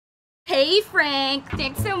Hey, Frank.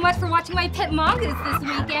 Thanks so much for watching my pet mongoose this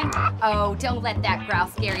weekend. Oh, don't let that growl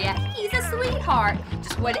scare you. He's a sweetheart.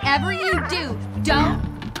 Just whatever you do, don't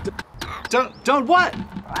what?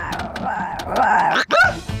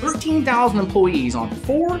 13,000 employees on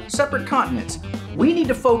 4 separate continents. We need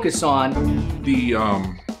to focus on the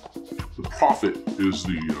profit is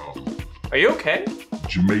the Are you okay?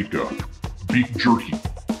 Jamaica beef jerky.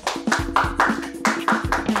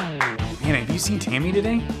 Man, have you seen Tammy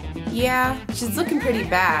today? Yeah, she's looking pretty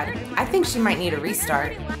bad. I think she might need a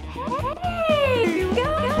restart. Hey,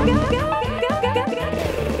 go.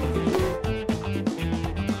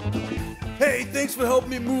 Hey, thanks for helping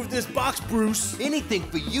me move this box, Bruce. Anything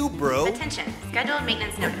for you, bro. Attention, scheduled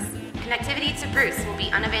maintenance notice. Connectivity to Bruce will be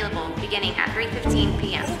unavailable beginning at 3:15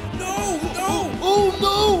 p.m. No! Oh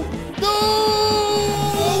no!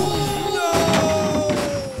 No!